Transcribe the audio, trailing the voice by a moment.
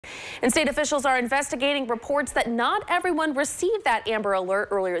And state officials are investigating reports that not everyone received that Amber Alert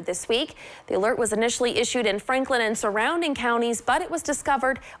earlier this week. The alert was initially issued in Franklin and surrounding counties, but it was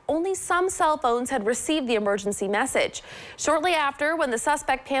discovered only some cell phones had received the emergency message. Shortly after, when the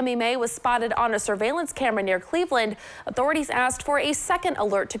suspect Pammy May was spotted on a surveillance camera near Cleveland, authorities asked for a second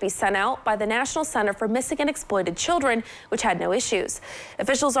alert to be sent out by the National Center for Missing and Exploited Children, which had no issues.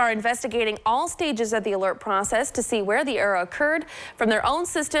 Officials are investigating all stages of the alert process to see where the error occurred, from their own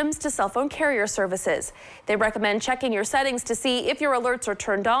systems to cell phone carrier services. They recommend checking your settings to see if your alerts are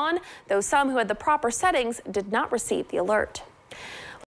turned on, though some who had the proper settings did not receive the alert.